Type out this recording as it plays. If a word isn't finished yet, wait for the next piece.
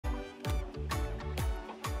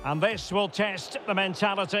And this will test the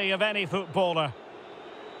mentality of any footballer.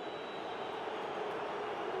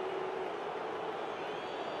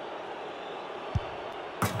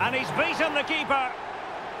 And he's beaten the keeper.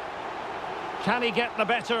 Can he get the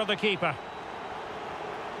better of the keeper?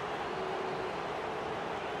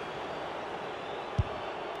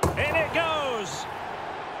 In it goes.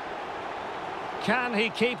 Can he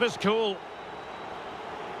keep his cool?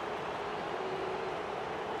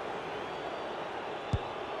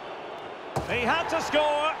 He had to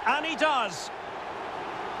score, and he does.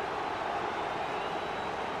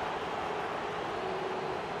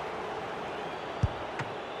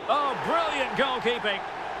 Oh, brilliant goalkeeping.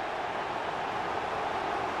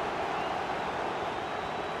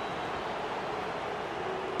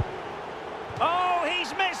 Oh,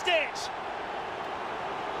 he's missed it.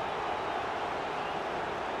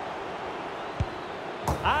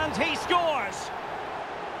 And he scores.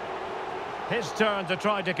 His turn to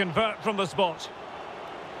try to convert from the spot.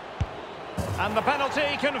 And the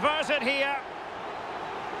penalty converted here.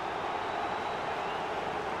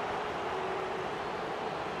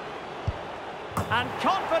 And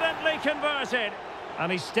confidently converted.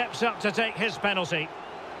 And he steps up to take his penalty.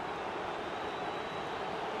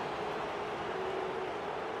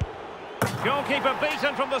 Goalkeeper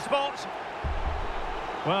beaten from the spot.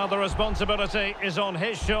 Well, the responsibility is on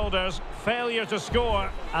his shoulders. Failure to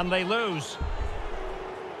score, and they lose.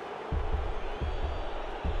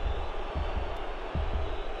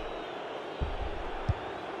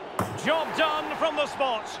 Job done from the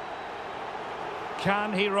spot.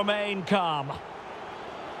 Can he remain calm?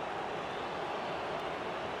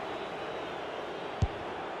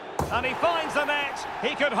 And he finds the net.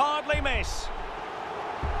 He could hardly miss.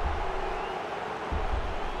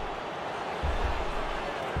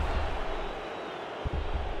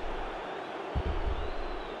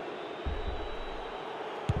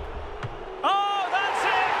 Oh, that's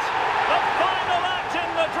it! The final act in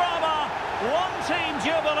the drama. One team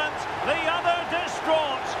jubilant, the other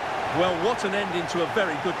distraught. Well, what an ending to a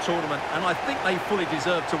very good tournament, and I think they fully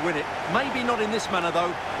deserve to win it. Maybe not in this manner,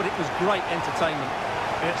 though, but it was great entertainment.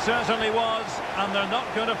 It certainly was, and they're not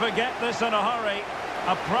going to forget this in a hurry.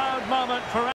 A proud moment for